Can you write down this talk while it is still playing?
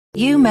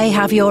You may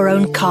have your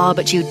own car,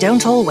 but you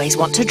don't always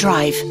want to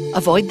drive.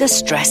 Avoid the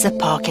stress of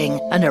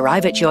parking and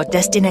arrive at your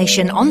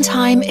destination on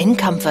time in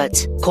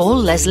comfort. Call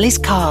Lesley's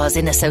Cars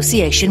in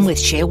association with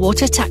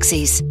Sheerwater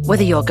Taxis.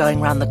 Whether you're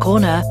going round the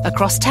corner,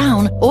 across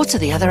town, or to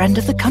the other end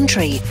of the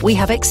country, we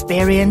have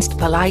experienced,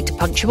 polite,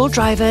 punctual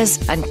drivers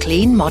and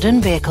clean,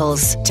 modern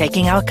vehicles,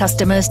 taking our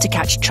customers to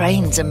catch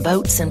trains and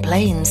boats and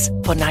planes,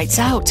 for nights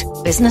out,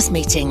 business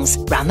meetings,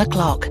 round the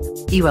clock.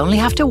 You only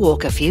have to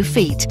walk a few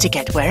feet to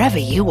get wherever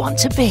you want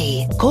to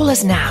be. Call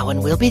us now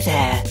and we'll be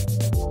there.